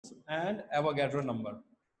molecules and Avogadro number.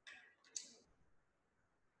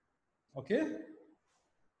 Okay?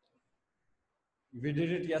 We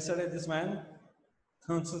did it yesterday, this man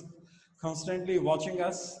constantly watching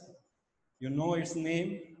us. You know its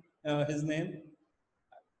name, his name,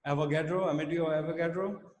 Avogadro, Amedeo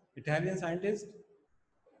Avogadro, Italian scientist.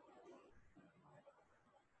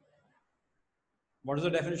 What is the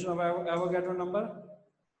definition of Avogadro number?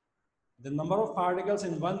 The number of particles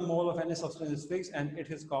in 1 mole of any substance is fixed and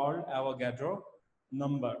it is called Avogadro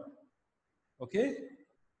number. Okay?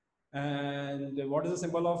 And what is the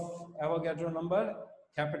symbol of Avogadro number?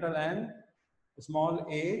 Capital N, small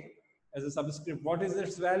a as a subscript. What is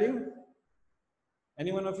its value?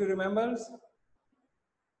 Any one of you remembers?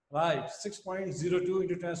 Right, 6.02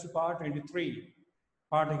 into 10 to the power 23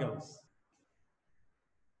 particles.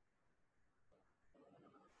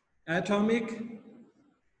 Atomic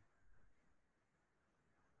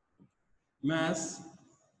mass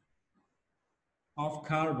of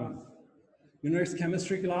carbon. You know its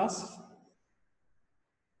chemistry class?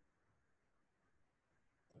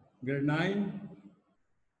 Grade 9.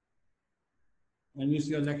 And you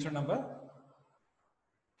see your lecture number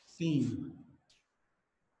 16.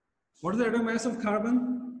 What is the atomic mass of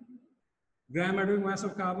carbon? Gram atomic mass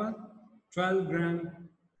of carbon? 12 gram.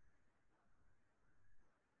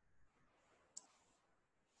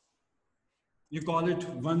 You call it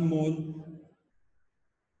 1 mole.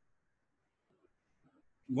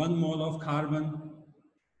 1 mole of carbon.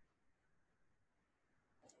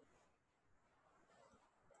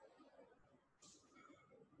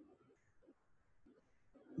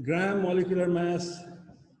 Gram molecular mass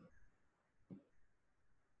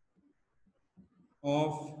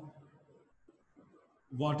of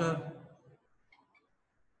water,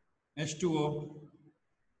 H2O.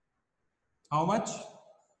 How much?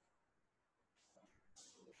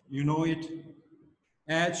 You know it.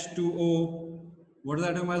 H2O. What is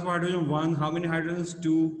the atomic mass of hydrogen? 1. How many hydrogens?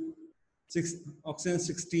 2. 6. Oxygen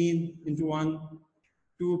 16 into 1.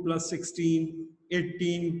 2 plus 16.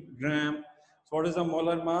 18 gram. So what is the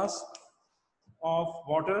molar mass of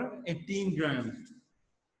water? 18 grams.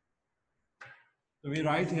 So we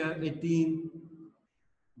write here 18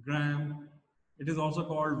 gram. It is also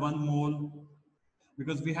called 1 mole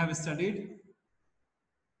because we have studied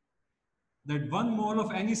that 1 mole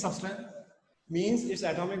of any substance means its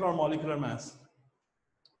atomic or molecular mass.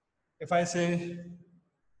 If I say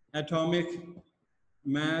atomic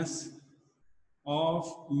mass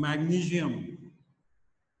of magnesium,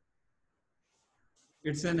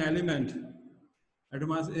 it's an element. Atomic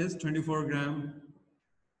mass is 24 gram.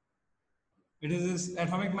 It is its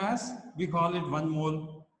atomic mass. We call it 1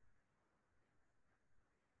 mole.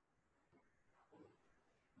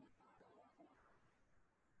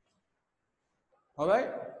 All right?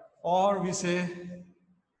 Or we say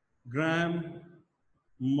gram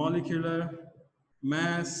molecular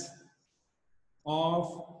mass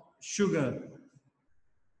of sugar.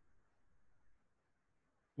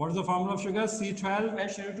 What is the formula of sugar?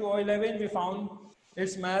 C12H2O11. We found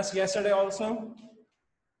its mass yesterday also.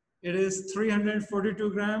 It is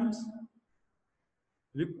 342 grams.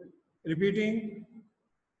 Repeating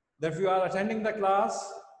that if you are attending the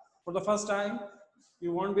class for the first time,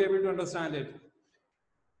 you won't be able to understand it.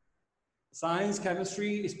 Science,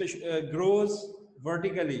 chemistry grows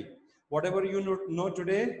vertically. Whatever you know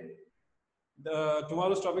today,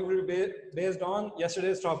 tomorrow's topic will be based on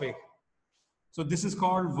yesterday's topic. So this is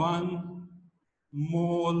called 1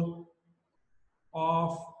 mole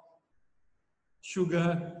of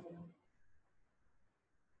sugar.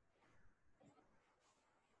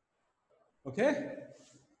 Okay?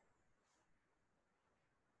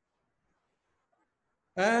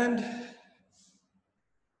 And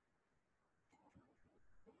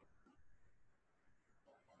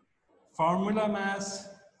formula mass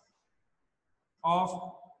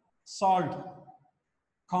of salt,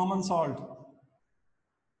 common salt,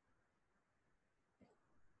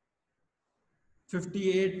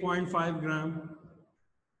 58.5 gram.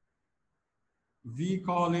 We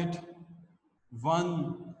call it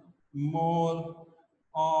 1 mole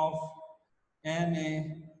of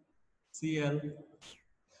NaCl.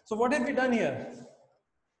 So what have we done here?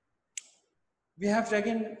 We have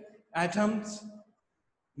taken atoms,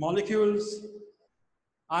 molecules,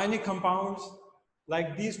 ionic compounds,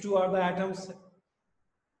 like these two are the atoms,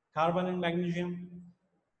 carbon and magnesium,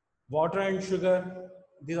 water and sugar,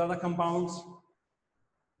 these are the compounds.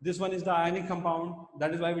 This one is the ionic compound,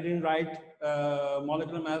 that is why we didn't write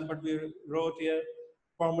molecular mass, but we wrote here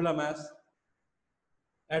formula mass.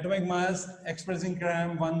 Atomic mass expressed in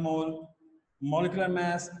gram, 1 mole. Molecular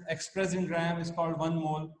mass expressed in gram is called 1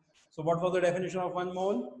 mole. So what was the definition of 1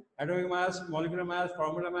 mole? Atomic mass, molecular mass,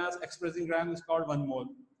 formula mass, expressed in gram is called 1 mole.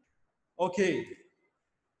 Okay.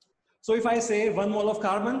 So if I say 1 mole of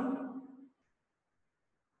carbon,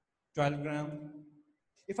 12 gram.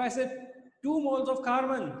 If I say 2 moles of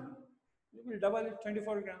carbon, you will double it,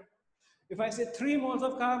 24 gram. If I say 3 moles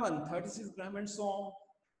of carbon, 36 gram, and so on.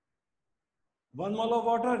 1 mole of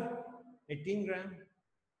water, 18 gram.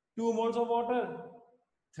 2 moles of water,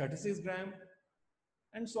 36 gram,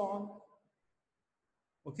 and so on.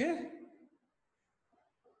 Okay?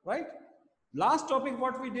 Right? Last topic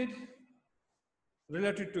what we did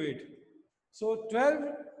related to it. So 12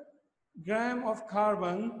 gram of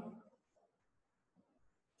carbon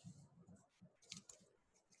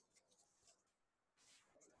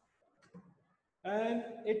and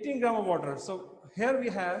 18 gram of water. So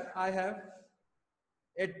here I have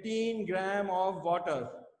 18 gram of water.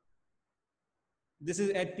 This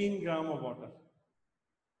is 18 gram of water.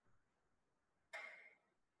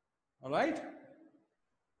 All right?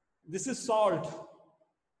 This is salt.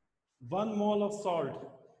 1 mole of salt.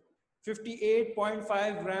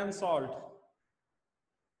 58.5 gram salt.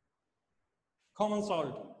 Common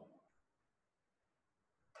salt.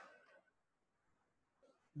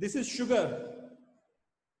 This is sugar.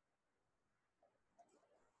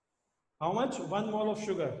 How much? 1 mole of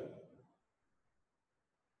sugar.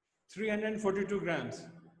 342 grams.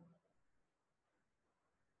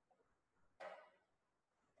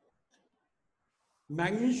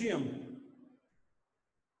 Magnesium.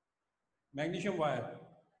 Magnesium wire.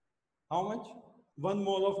 How much? 1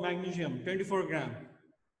 mole of magnesium, 24 gram.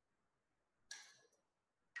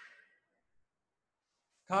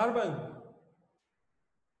 Carbon.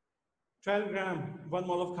 12 gram, 1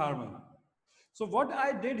 mole of carbon. So what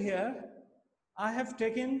I did here, I have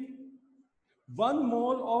taken 1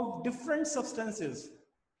 mole of different substances.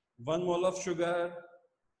 1 mole of sugar,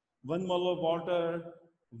 1 mole of water,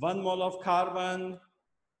 1 mole of carbon,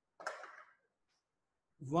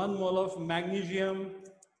 1 mole of magnesium,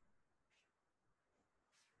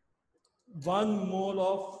 1 mole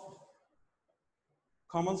of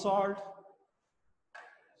common salt.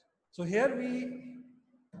 So here we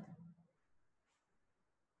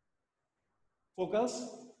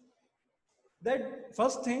focus that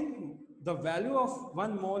first thing, the value of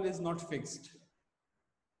 1 mole is not fixed.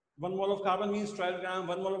 1 mole of carbon means 12 gram,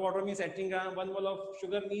 1 mole of water means 18 gram, 1 mole of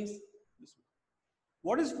sugar means this.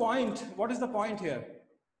 What is the point here?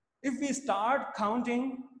 If we start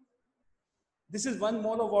counting, this is 1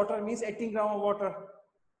 mole of water means 18 gram of water.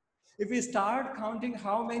 If we start counting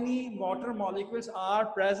how many water molecules are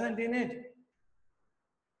present in it,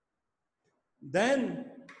 then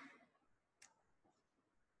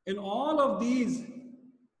in all of these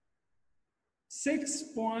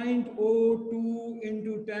 6.02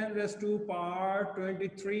 into 10 raised to power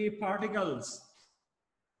 23 particles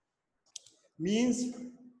means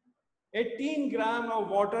 18 gram of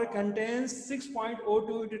water contains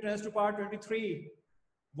 6.02 into 10 raised to power 23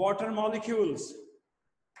 water molecules.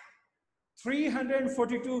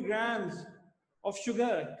 342 grams of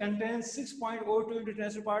sugar contains 6.02 into 10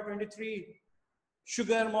 raised to power 23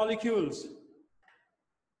 sugar molecules.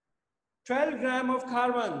 12 gram of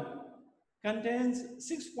carbon contains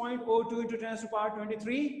 6.02 into 10 raised to power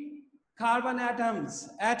 23 carbon atoms.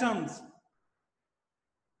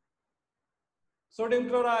 Sodium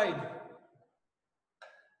chloride,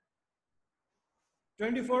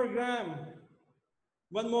 24 gram,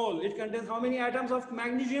 1 mole. It contains how many atoms of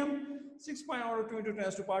magnesium? 6.02 into 10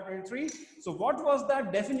 raised to power 23. So what was the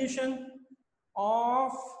definition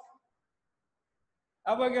of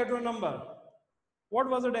Avogadro number? What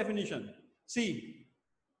was the definition? See,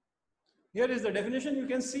 here is the definition. You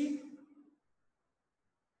can see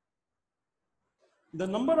the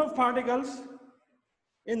number of particles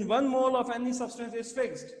in 1 mole of any substance is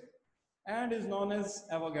fixed and is known as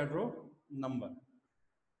Avogadro number.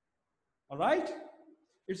 All right?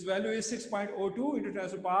 Its value is 6.02 into 10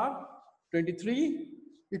 raised to power 23.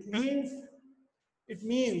 It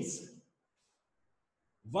means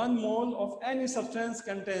 1 mole of any substance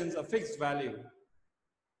contains a fixed value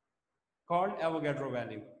called Avogadro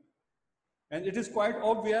value. And it is quite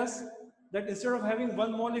obvious that instead of having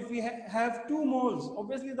 1 mole, if we have 2 moles,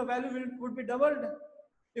 obviously the value would be doubled.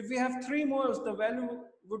 If we have 3 moles, the value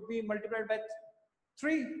would be multiplied by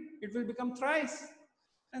 3. It will become thrice,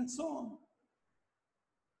 and so on.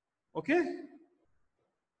 Okay?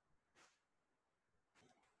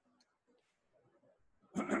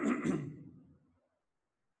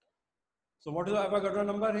 So what is the Avogadro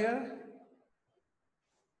number here?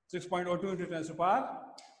 6.02 into 10 to the power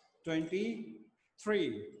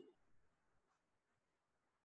 23.